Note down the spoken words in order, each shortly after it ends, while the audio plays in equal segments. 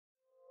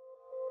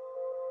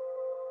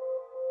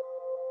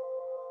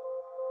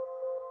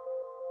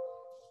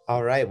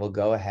All right, we'll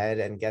go ahead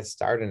and get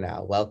started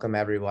now. Welcome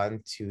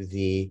everyone to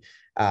the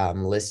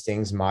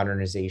Listings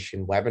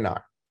Modernization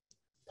webinar,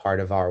 part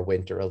of our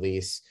winter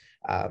release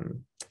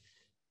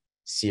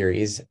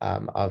series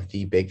of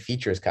the big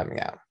features coming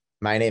out.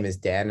 My name is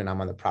Dan and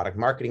I'm on the product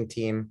marketing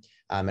team,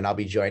 and I'll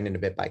be joined in a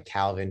bit by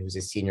Calvin, who's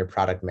a senior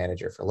product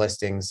manager for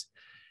listings.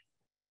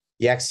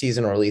 Yext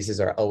seasonal releases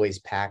are always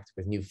packed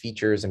with new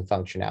features and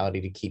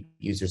functionality to keep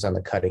users on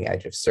the cutting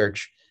edge of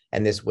search,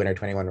 and this winter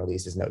 21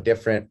 release is no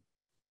different.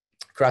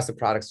 Across the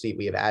product suite,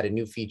 we have added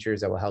new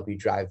features that will help you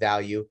drive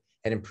value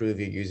and improve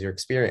your user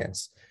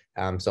experience.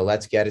 So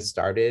let's get it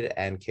started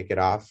and kick it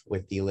off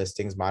with the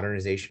Listings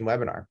Modernization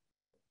webinar.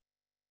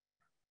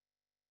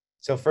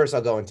 So first,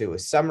 I'll go into a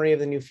summary of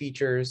the new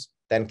features.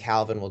 Then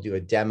Calvin will do a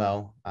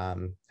demo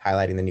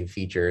highlighting the new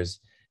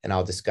features, and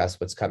I'll discuss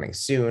what's coming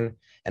soon.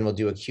 And we'll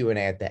do a Q&A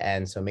at the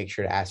end, so make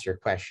sure to ask your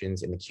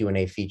questions in the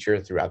Q&A feature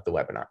throughout the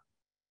webinar.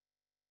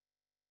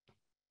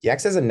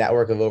 Yext has a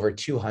network of over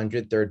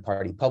 200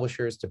 third-party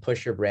publishers to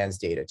push your brand's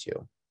data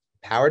to.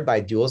 Powered by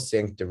dual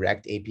sync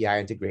direct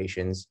API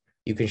integrations,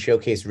 you can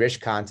showcase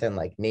rich content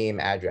like name,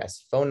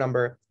 address, phone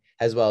number,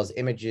 as well as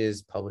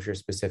images,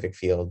 publisher-specific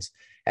fields,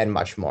 and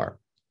much more.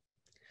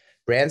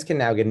 Brands can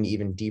now get an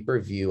even deeper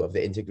view of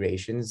the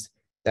integrations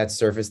that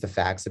surface the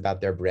facts about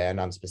their brand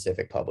on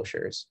specific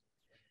publishers.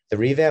 The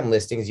revamped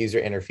listings user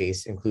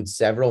interface includes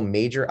several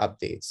major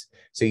updates,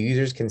 so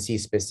users can see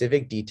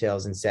specific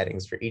details and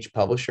settings for each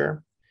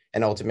publisher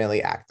and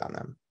ultimately act on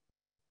them.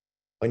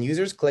 When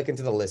users click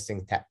into the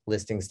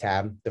Listings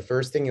tab, the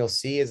first thing you'll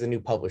see is the new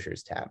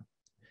Publishers tab.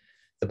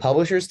 The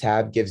Publishers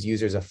tab gives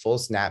users a full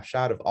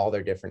snapshot of all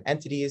their different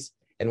entities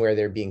and where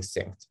they're being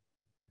synced.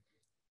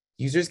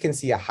 Users can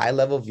see a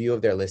high-level view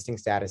of their listing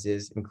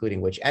statuses,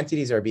 including which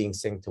entities are being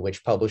synced to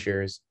which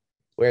publishers,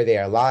 where they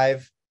are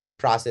live,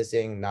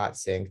 processing, not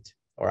synced,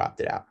 or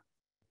opted out.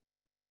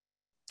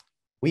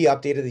 We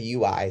updated the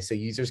UI so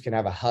users can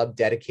have a hub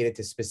dedicated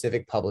to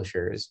specific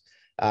publishers,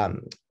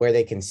 where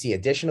they can see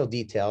additional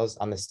details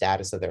on the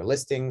status of their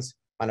listings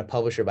on a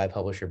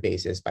publisher-by-publisher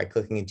basis by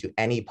clicking into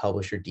any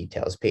publisher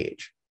details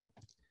page.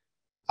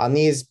 On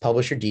these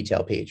publisher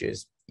detail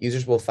pages,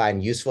 users will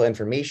find useful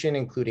information,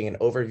 including an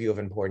overview of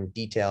important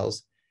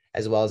details,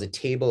 as well as a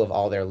table of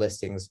all their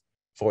listings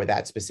for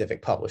that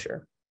specific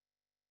publisher.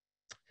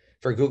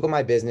 For Google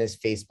My Business,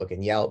 Facebook,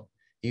 and Yelp,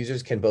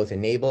 users can both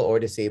enable or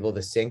disable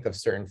the sync of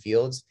certain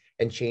fields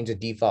and change the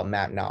default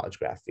map knowledge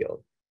graph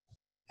field.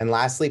 And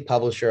lastly,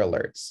 publisher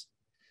alerts.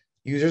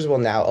 Users will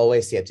now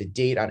always stay up to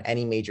date on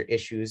any major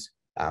issues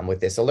with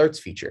this alerts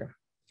feature.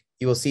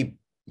 You will see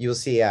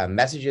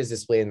messages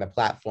displayed in the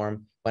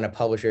platform when a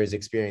publisher is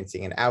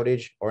experiencing an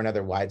outage or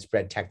another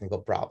widespread technical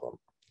problem.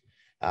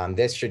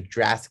 This should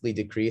drastically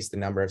decrease the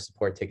number of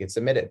support tickets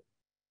submitted.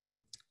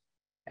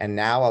 And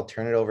now I'll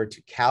turn it over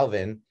to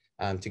Calvin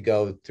to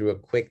go through a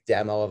quick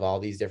demo of all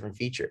these different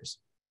features.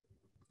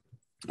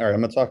 All right,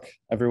 I'm going to talk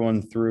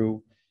everyone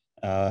through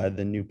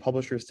the new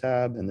Publishers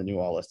tab and the new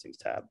All Listings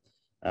tab.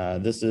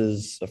 This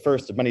is the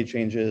first of many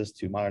changes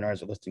to modernize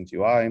the Listings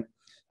UI.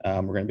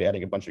 We're going to be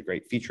adding a bunch of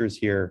great features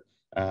here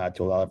to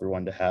allow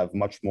everyone to have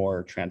much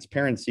more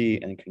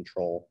transparency and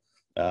control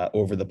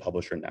over the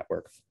publisher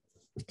network.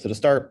 So to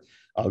start,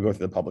 I'll go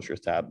through the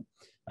Publishers tab.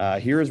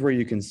 Here is where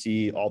you can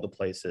see all the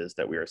places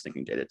that we are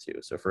syncing data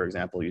to. So for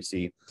example, you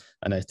see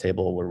a nice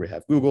table where we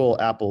have Google,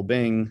 Apple,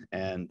 Bing,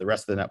 and the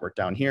rest of the network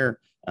down here,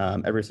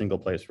 every single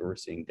place where we're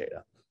seeing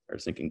data or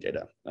syncing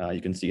data.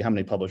 You can see how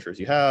many publishers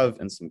you have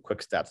and some quick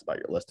stats about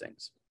your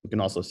listings. You can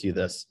also see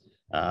this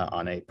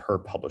on a per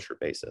publisher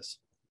basis.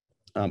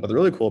 But the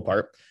really cool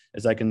part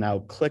is I can now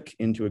click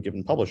into a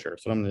given publisher.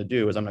 So what I'm going to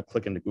do is I'm going to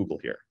click into Google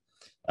here.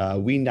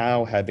 We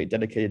now have a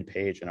dedicated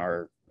page in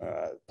our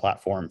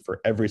platform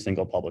for every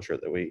single publisher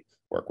that we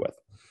work with.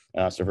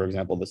 So for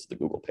example, this is the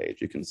Google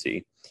page. You can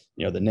see,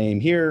 the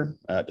name here,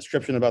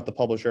 description about the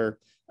publisher.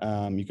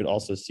 You could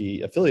also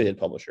see affiliated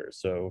publishers.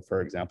 So for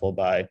example,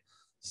 by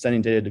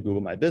sending data to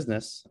Google My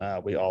Business,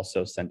 we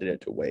also send data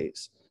to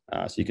Waze.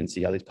 So you can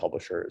see how these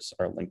publishers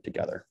are linked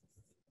together.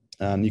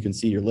 You can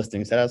see your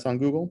listing status on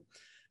Google,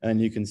 and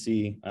you can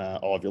see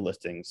all of your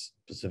listings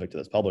specific to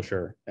this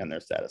publisher and their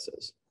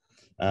statuses.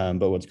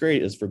 But what's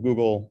great is for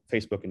Google,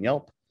 Facebook, and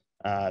Yelp,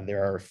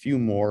 there are a few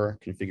more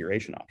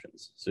configuration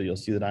options. So you'll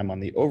see that I'm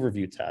on the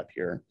Overview tab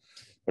here.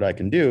 What I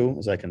can do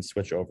is I can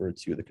switch over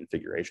to the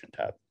Configuration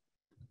tab.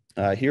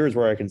 Here is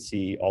where I can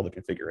see all the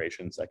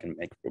configurations I can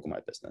make for Google My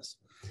Business.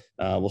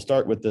 We'll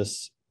start with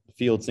this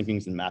field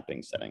syncings and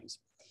mapping settings.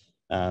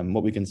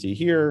 What we can see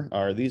here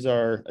are these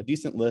are a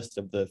decent list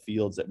of the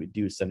fields that we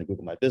do send to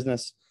Google My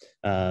Business.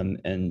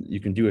 And you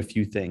can do a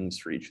few things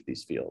for each of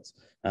these fields.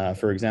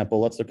 For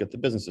example, let's look at the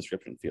business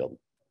description field.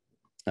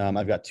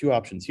 I've got two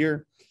options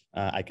here.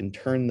 I can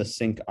turn the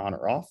sync on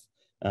or off.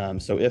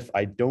 So if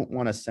I don't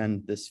want to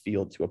send this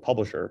field to a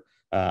publisher,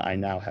 I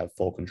now have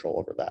full control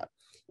over that.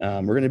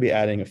 We're going to be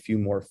adding a few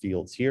more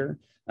fields here,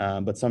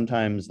 but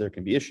sometimes there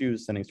can be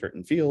issues sending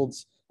certain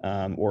fields,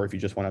 or if you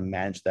just want to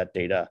manage that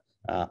data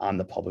on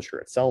the publisher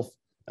itself,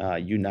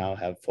 you now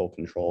have full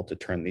control to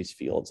turn these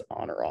fields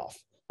on or off.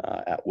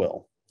 at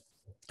will.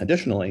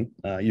 Additionally,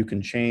 you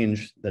can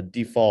change the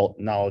default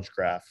knowledge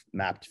graph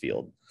mapped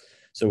field.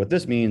 So what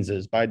this means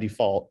is by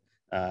default,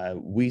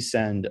 we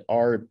send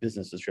our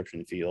business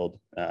description field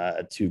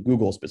to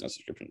Google's business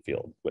description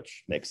field,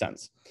 which makes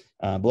sense.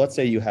 But let's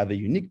say you have a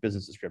unique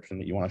business description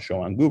that you want to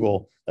show on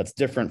Google that's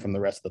different from the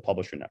rest of the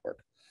publisher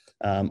network.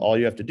 All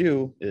you have to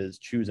do is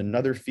choose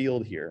another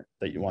field here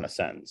that you want to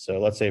send. So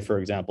let's say, for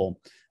example,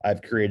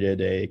 I've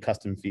created a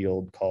custom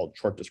field called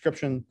short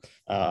description.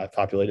 I've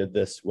populated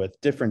this with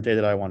different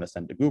data that I want to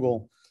send to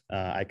Google.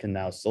 I can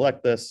now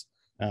select this,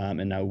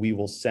 and now we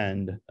will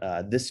send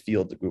this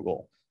field to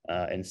Google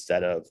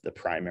instead of the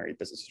primary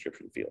business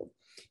description field.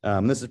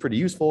 This is pretty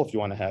useful if you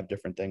want to have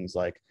different things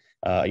like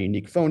a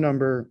unique phone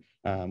number.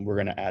 We're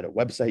going to add a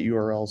website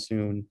URL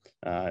soon,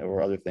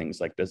 or other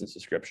things like business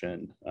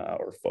description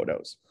or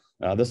photos.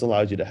 This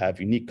allows you to have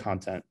unique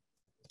content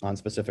on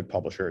specific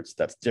publishers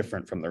that's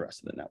different from the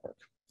rest of the network.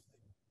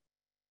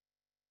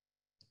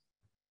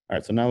 All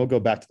right, so now we'll go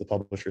back to the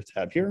Publishers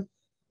tab here,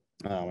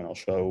 and I'll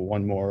show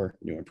one more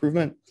new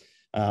improvement.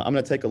 I'm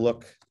going to take a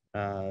look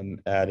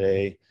at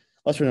a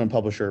lesser-known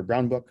publisher,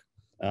 Brown Book.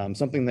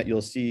 Something that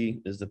you'll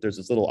see is that there's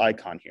this little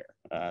icon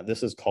here.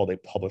 This is called a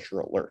publisher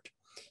alert.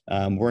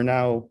 We're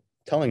now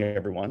telling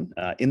everyone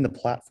in the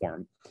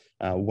platform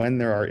when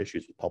there are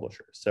issues with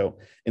publishers. So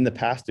in the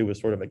past, it was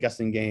sort of a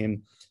guessing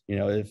game. You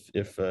know,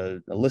 if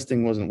a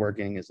listing wasn't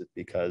working, is it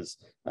because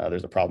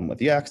there's a problem with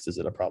Yext? Is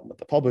it a problem with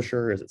the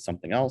publisher? Is it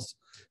something else?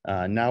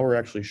 Now we're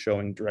actually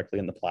showing directly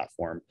in the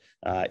platform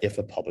if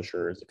a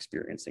publisher is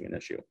experiencing an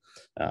issue.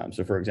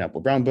 So for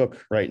example, Brown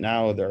Book, right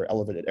now, there are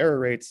elevated error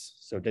rates.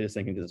 So data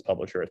syncing to this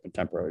publisher has been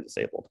temporarily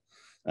disabled.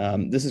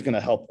 This is going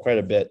to help quite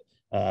a bit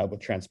with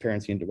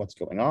transparency into what's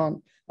going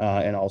on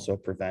and also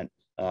prevent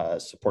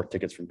support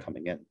tickets from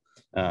coming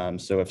in.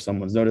 So if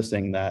someone's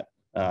noticing that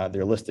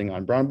their listing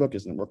on Brown Book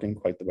isn't working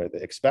quite the way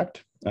they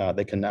expect,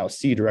 they can now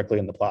see directly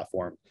in the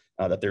platform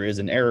that there is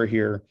an error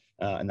here,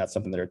 and that's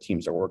something that our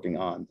teams are working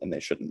on, and they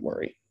shouldn't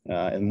worry.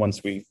 And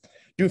once we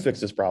do fix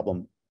this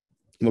problem,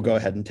 we'll go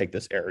ahead and take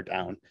this error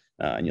down,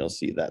 and you'll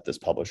see that this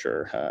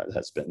publisher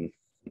has been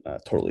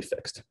totally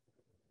fixed.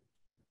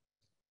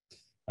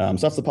 So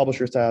that's the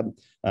Publishers tab.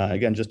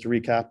 Again, just to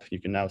recap, you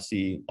can now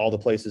see all the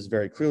places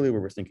very clearly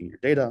where we're syncing your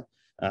data.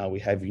 We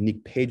have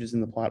unique pages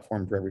in the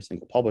platform for every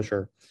single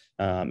publisher.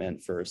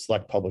 And for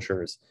select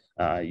publishers,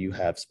 you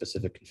have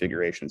specific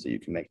configurations that you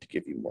can make to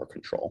give you more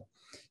control.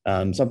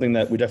 Something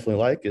that we definitely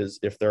like is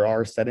if there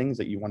are settings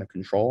that you want to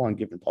control on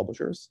given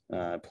publishers,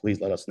 please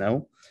let us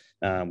know.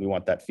 We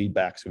want that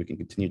feedback so we can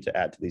continue to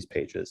add to these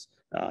pages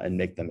and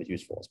make them as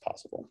useful as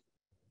possible.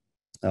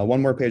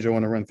 One more page I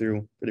want to run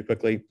through pretty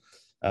quickly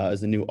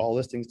is the new All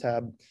Listings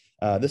tab.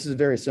 This is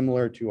very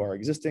similar to our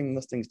existing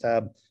Listings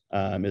tab.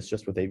 It's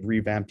just with a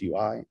revamped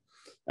UI.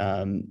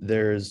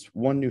 There's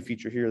one new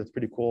feature here that's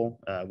pretty cool.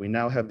 We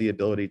now have the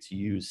ability to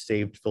use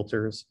saved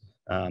filters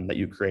that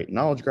you create in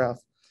Knowledge Graph.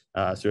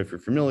 So if you're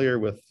familiar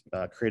with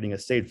creating a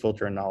saved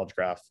filter in Knowledge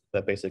Graph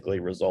that basically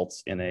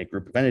results in a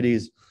group of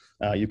entities,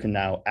 you can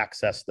now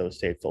access those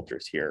saved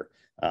filters here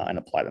and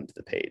apply them to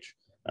the page.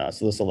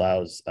 So this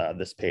allows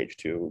this page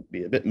to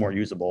be a bit more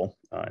usable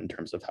in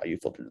terms of how you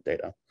filter the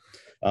data.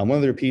 One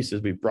other piece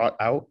is we brought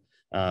out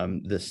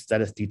this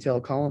status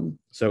detail column.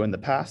 So in the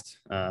past,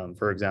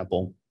 for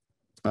example,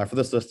 for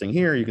this listing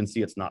here, you can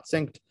see it's not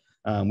synced.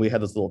 We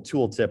had this little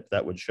tooltip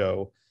that would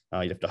show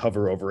you have to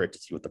hover over it to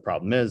see what the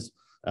problem is.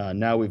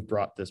 Now we've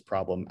brought this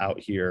problem out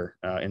here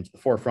into the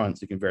forefront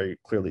so you can very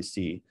clearly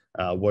see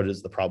what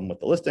is the problem with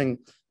the listing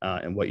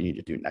and what you need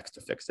to do next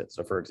to fix it.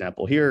 So for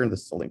example, here,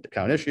 this is a linked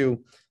account issue.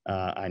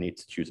 I need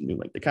to choose a new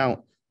linked account.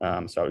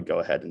 So I would go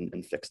ahead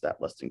and fix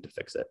that listing to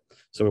fix it.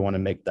 So we want to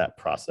make that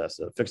process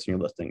of fixing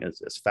your listing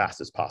as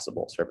fast as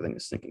possible so everything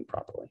is syncing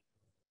properly.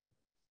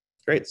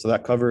 Great, so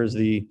that covers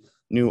the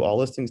new All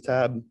Listings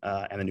tab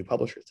and the new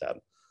Publishers tab.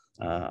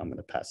 I'm going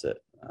to pass it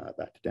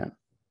back to Dan.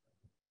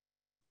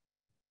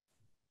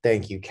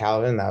 Thank you,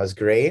 Calvin. That was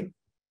great.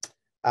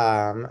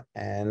 And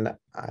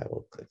I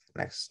will click the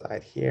next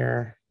slide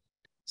here.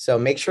 So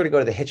make sure to go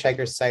to the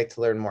Hitchhiker site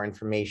to learn more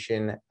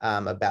information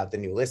about the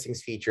new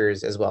listings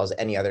features, as well as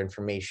any other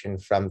information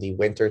from the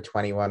Winter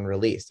 21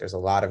 release. There's a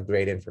lot of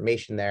great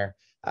information there,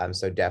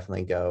 so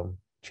definitely go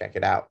check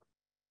it out.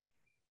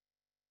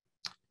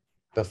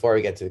 Before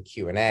we get to the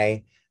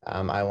Q&A,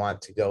 I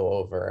want to go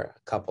over a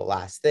couple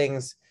last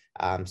things.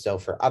 So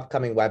for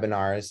upcoming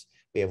webinars,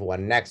 we have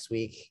one next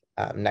week,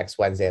 next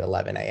Wednesday at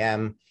 11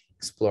 a.m.,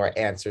 Explore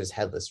Answers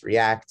Headless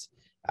React,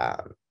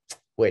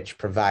 which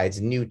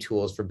provides new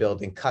tools for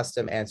building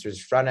custom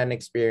Answers front-end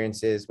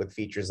experiences with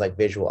features like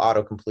visual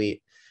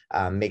autocomplete.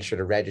 Make sure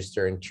to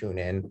register and tune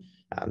in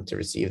to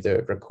receive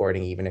the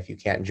recording, even if you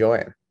can't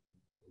join.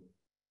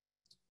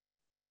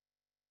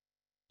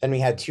 Then we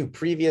had two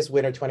previous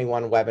Winter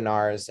 21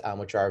 webinars,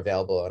 which are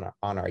available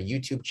on our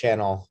YouTube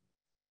channel,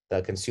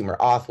 the Consumer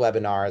Auth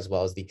webinar, as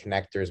well as the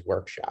Connectors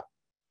workshop.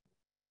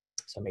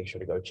 So make sure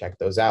to go check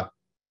those out.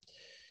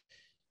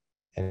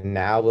 And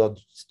now we'll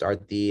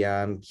start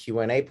the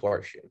Q&A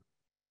portion.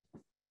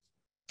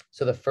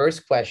 So the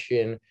first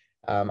question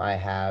I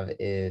have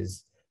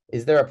is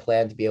there a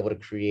plan to be able to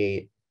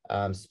create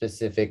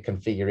specific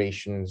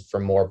configurations for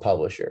more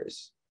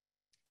publishers?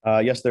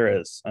 Yes, there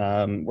is.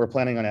 We're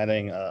planning on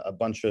adding a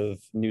bunch of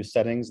new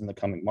settings in the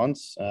coming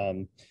months.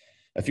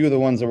 A few of the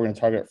ones that we're going to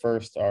target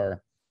first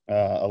are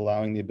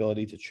allowing the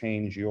ability to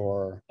change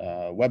your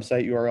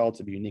website URL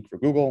to be unique for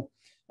Google,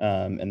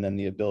 and then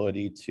the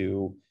ability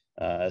to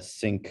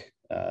sync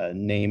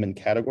name and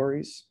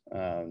categories.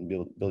 Be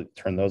able to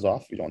turn those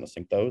off if you don't want to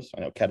sync those.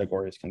 I know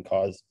categories can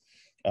cause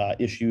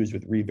issues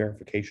with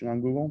re-verification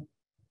on Google.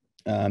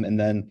 And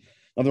then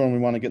another one we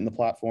want to get in the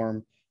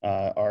platform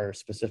are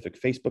specific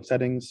Facebook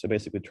settings. So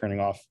basically turning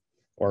off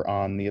or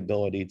on the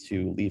ability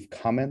to leave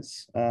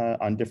comments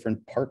on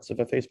different parts of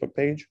a Facebook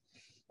page.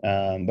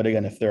 But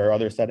again, if there are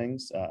other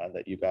settings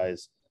that you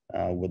guys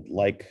would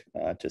like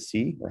to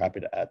see, we're happy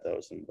to add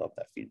those and love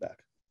that feedback.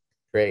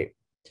 Great.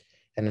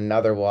 And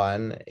another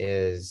one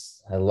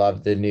is, I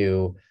love the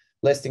new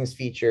listings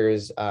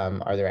features.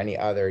 Are there any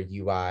other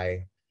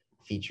UI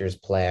features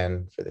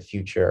planned for the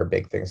future or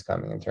big things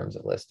coming in terms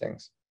of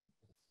listings?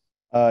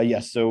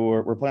 Yes, so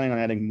we're planning on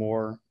adding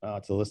more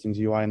to the listings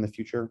UI in the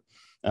future.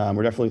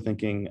 We're definitely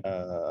thinking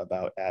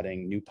about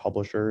adding new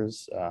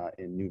publishers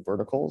in new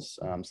verticals,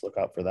 so look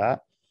out for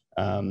that.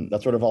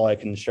 That's sort of all I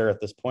can share at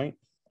this point,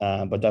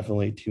 but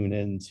definitely tune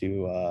in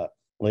to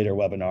later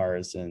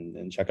webinars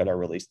and check out our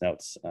release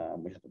notes.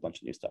 We have a bunch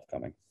of new stuff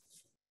coming.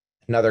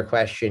 Another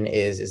question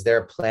is there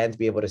a plan to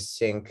be able to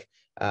sync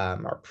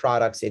our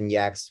products in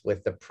Yext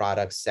with the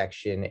products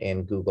section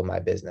in Google My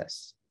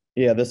Business?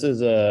 Yeah, this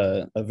is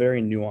a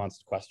very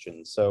nuanced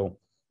question. So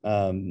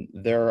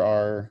there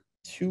are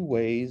two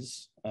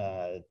ways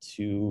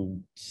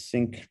to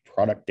sync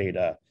product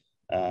data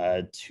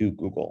to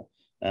Google.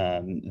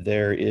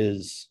 There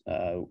is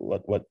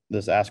what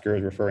this asker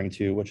is referring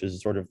to, which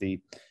is sort of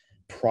the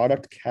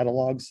product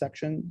catalog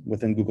section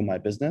within Google My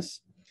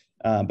Business.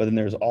 But then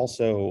there's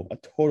also a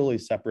totally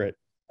separate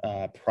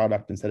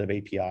product and set of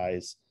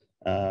APIs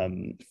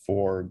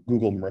for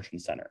Google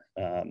Merchant Center.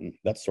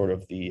 That's sort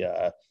of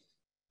the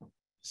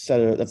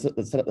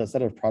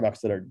set of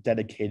products that are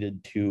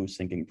dedicated to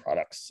syncing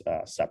products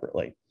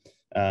separately.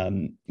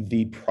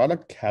 The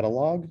product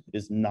catalog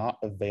is not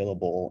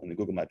available in the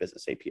Google My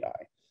Business API.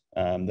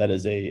 That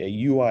is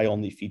a UI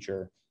only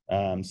feature,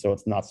 so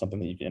it's not something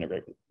that you can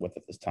integrate with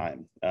at this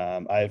time.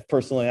 I've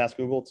personally asked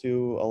Google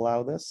to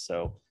allow this,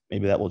 so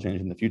maybe that will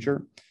change in the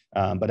future.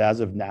 But as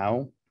of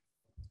now,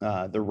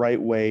 the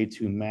right way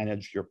to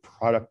manage your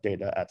product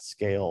data at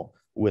scale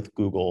with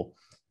Google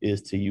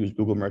is to use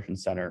Google Merchant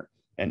Center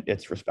and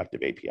its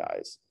respective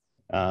APIs.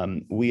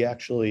 We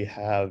actually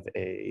have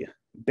a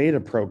beta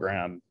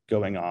program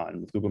going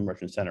on with Google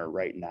Merchant Center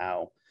right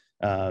now.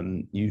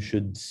 You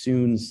should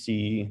soon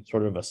see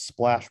sort of a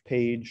splash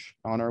page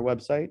on our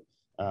website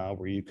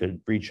where you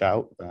could reach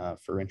out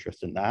for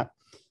interest in that.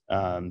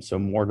 So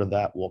more to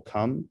that will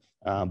come.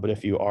 But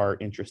if you are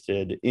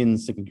interested in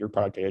syncing your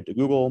product data to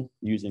Google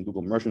using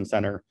Google Merchant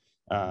Center,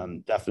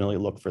 definitely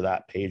look for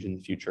that page in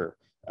the future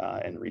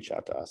and reach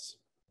out to us.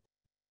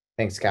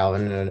 Thanks,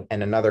 Calvin.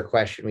 And another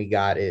question we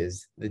got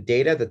is, the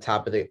data at the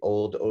top of the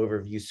old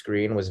overview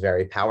screen was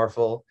very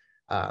powerful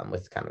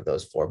with kind of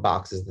those 4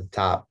 boxes at the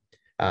top.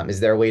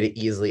 Is there a way to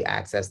easily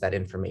access that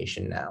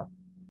information now?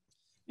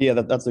 Yeah,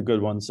 that's a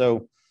good one.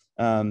 So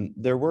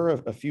there were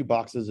a few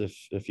boxes,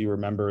 if you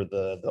remember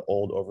the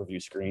old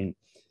overview screen.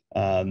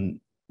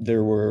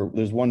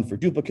 There's one for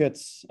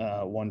duplicates,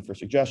 one for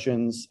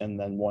suggestions, and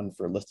then one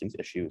for listings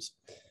issues.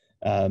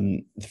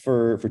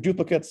 For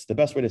duplicates, the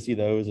best way to see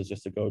those is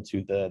just to go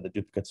to the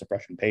duplicate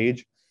suppression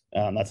page.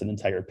 That's an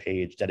entire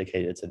page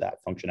dedicated to that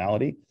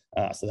functionality.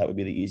 So that would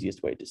be the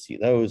easiest way to see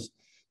those.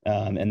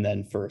 And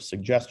then for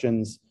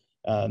suggestions,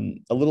 a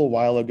little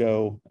while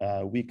ago,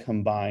 we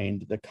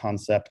combined the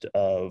concept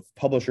of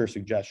publisher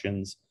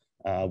suggestions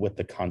with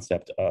the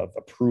concept of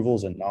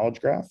approvals and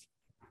knowledge graph.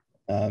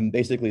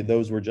 Basically,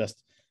 those were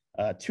just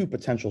 2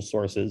 potential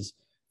sources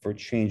for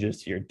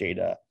changes to your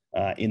data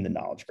in the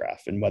knowledge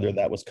graph, and whether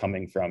that was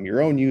coming from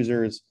your own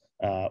users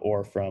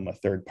or from a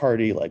third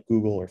party like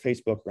Google or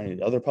Facebook or any of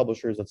the other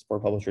publishers that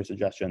support publisher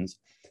suggestions,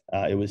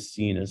 it was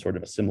seen as sort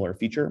of a similar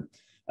feature.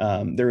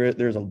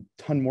 There's a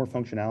ton more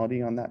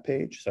functionality on that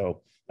page,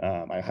 so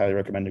I highly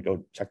recommend to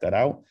go check that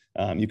out.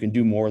 You can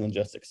do more than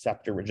just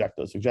accept or reject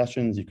those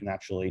suggestions. You can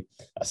actually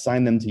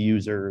assign them to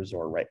users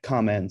or write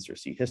comments or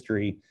see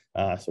history.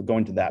 So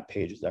going to that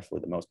page is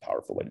definitely the most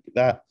powerful way to do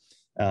that.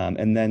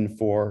 And then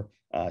for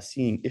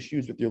seeing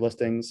issues with your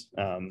listings,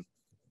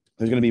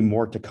 there's going to be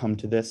more to come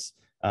to this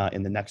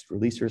in the next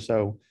release or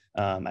so.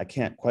 I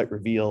can't quite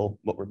reveal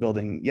what we're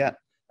building yet,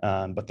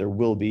 but there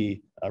will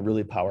be a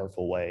really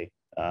powerful way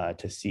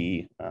to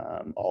see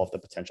all of the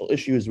potential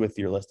issues with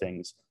your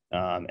listings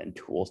and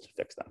tools to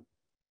fix them.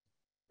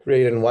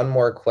 Great. And one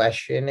more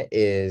question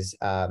is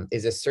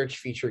a search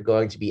feature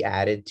going to be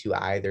added to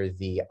either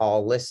the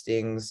all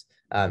listings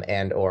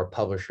and or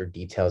publisher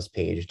details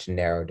page to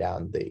narrow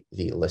down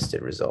the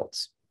listed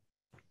results?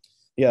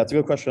 Yeah, it's a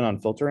good question on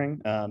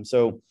filtering.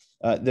 So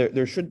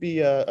There should be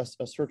a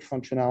search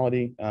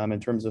functionality in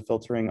terms of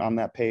filtering on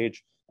that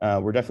page.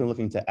 We're definitely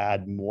looking to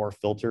add more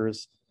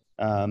filters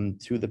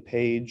to the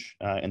page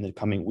in the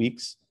coming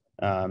weeks.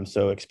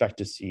 So expect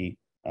to see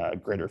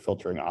greater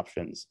filtering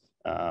options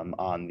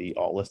on the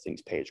all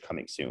listings page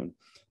coming soon.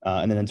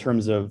 And then in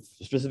terms of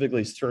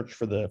specifically search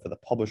for the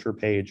publisher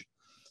page,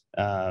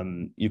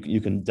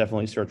 you can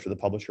definitely search for the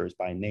publishers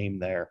by name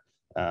there.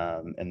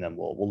 And then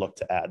we'll look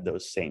to add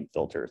those same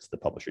filters to the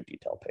publisher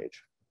detail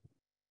page.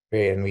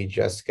 Great. And we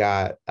just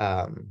got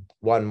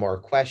one more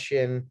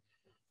question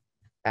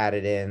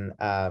added in.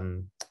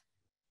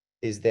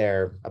 Is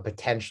there a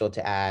potential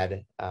to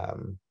add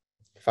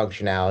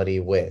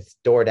functionality with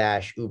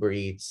DoorDash, Uber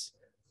Eats,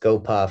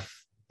 GoPuff,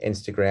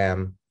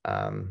 Instagram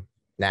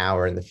now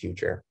or in the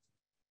future?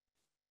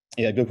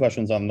 Yeah, good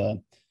questions on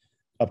the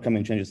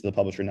upcoming changes to the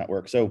publisher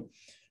network. So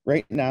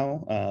right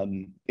now,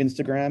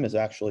 Instagram is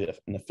actually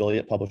an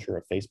affiliate publisher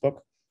of Facebook.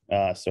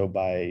 So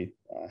by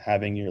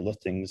having your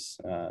listings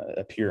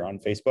appear on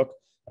Facebook,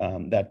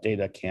 that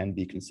data can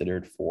be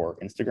considered for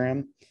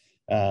Instagram.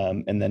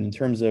 And then in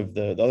terms of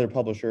the other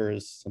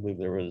publishers, I believe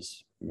there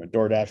was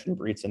DoorDash and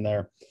Uber Eats in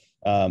there.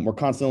 We're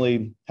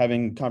constantly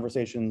having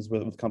conversations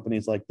with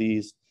companies like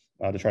these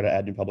to try to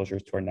add new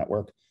publishers to our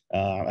network.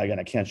 Again,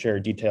 I can't share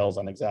details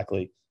on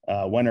exactly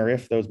when or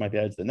if those might be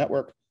added to the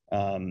network,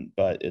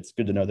 but it's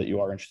good to know that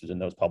you are interested in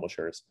those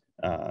publishers.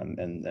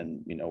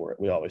 And you know,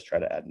 we always try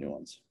to add new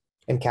ones.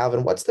 And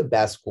Calvin, what's the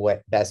best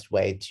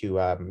way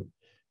to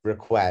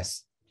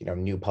request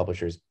new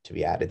publishers to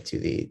be added to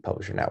the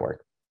publisher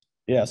network?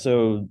 Yeah,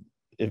 so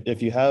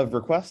if you have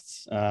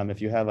requests,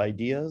 if you have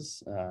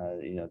ideas,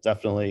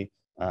 definitely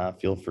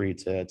feel free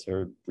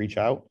to reach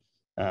out.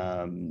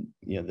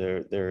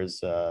 There's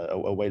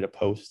a way to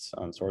post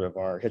on sort of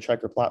our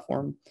Hitchhiker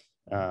platform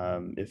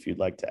if you'd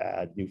like to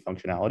add new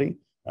functionality,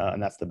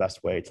 and that's the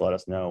best way to let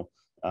us know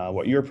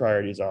what your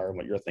priorities are and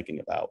what you're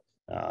thinking about,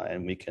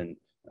 and we can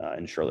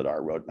ensure that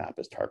our roadmap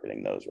is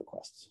targeting those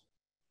requests.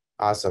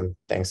 Awesome.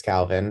 Thanks,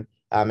 Calvin.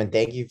 And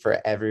thank you for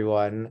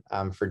everyone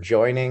for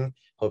joining.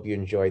 Hope you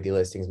enjoyed the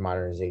Listings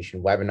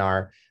Modernization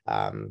webinar,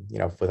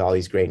 with all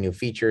these great new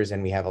features,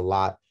 and we have a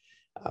lot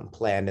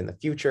planned in the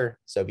future.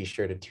 So be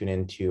sure to tune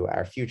into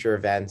our future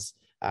events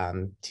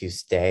to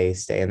stay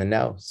in the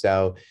know.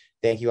 So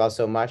thank you all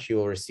so much. You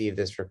will receive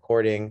this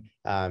recording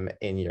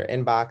in your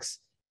inbox,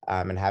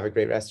 and have a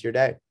great rest of your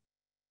day.